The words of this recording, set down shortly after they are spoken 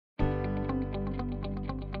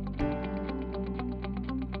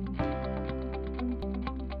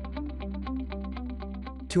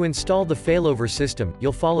To install the failover system,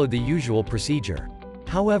 you'll follow the usual procedure.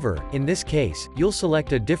 However, in this case, you'll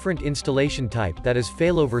select a different installation type, that is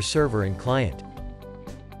failover server and client.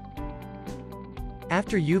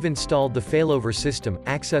 After you've installed the failover system,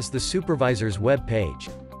 access the supervisor's web page.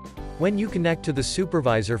 When you connect to the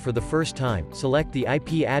supervisor for the first time, select the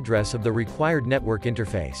IP address of the required network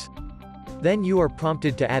interface. Then you are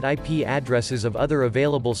prompted to add IP addresses of other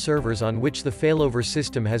available servers on which the failover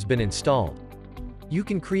system has been installed. You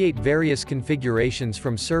can create various configurations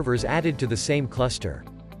from servers added to the same cluster.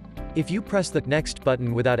 If you press the Next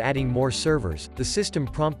button without adding more servers, the system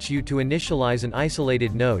prompts you to initialize an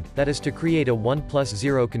isolated node, that is to create a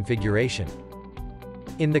 1+0 configuration.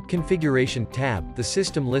 In the Configuration tab, the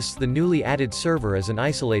system lists the newly added server as an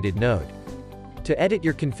isolated node. To edit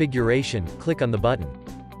your configuration, click on the button.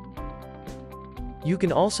 You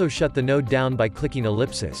can also shut the node down by clicking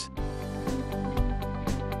ellipsis.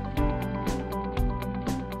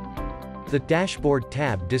 The Dashboard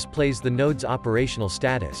tab displays the node's operational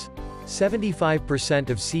status. 75%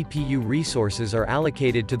 of CPU resources are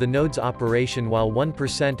allocated to the node's operation while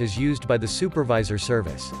 1% is used by the supervisor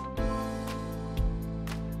service.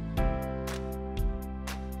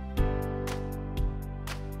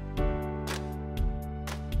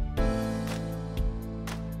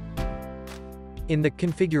 In the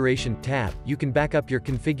Configuration tab, you can back up your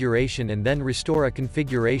configuration and then restore a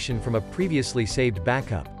configuration from a previously saved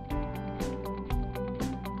backup.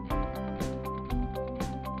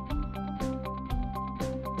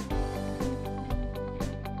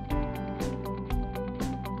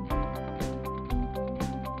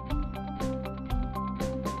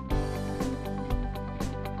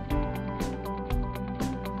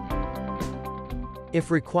 If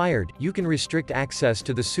required, you can restrict access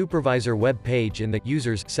to the supervisor web page in the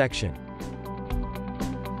Users section.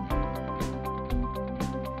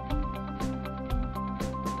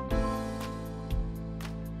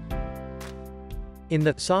 In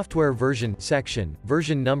the Software Version section,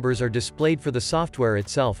 version numbers are displayed for the software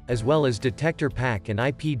itself, as well as detector pack and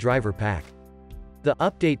IP driver pack. The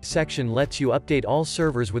Update section lets you update all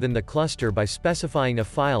servers within the cluster by specifying a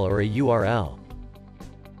file or a URL.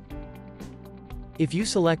 If you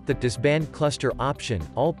select the Disband Cluster option,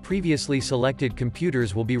 all previously selected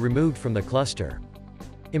computers will be removed from the cluster.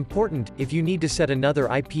 Important, if you need to set another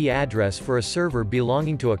IP address for a server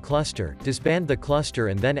belonging to a cluster, disband the cluster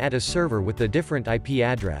and then add a server with a different IP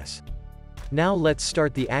address. Now let's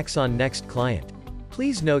start the Axxon Next client.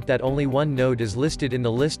 Please note that only one node is listed in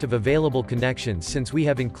the list of available connections since we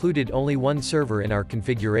have included only one server in our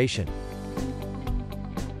configuration.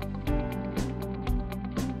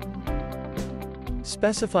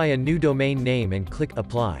 Specify a new domain name and click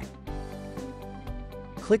Apply.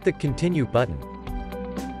 Click the Continue button.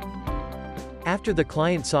 After the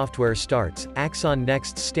client software starts, Axxon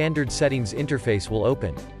Next's standard settings interface will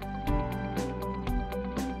open.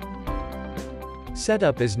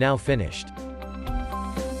 Setup is now finished.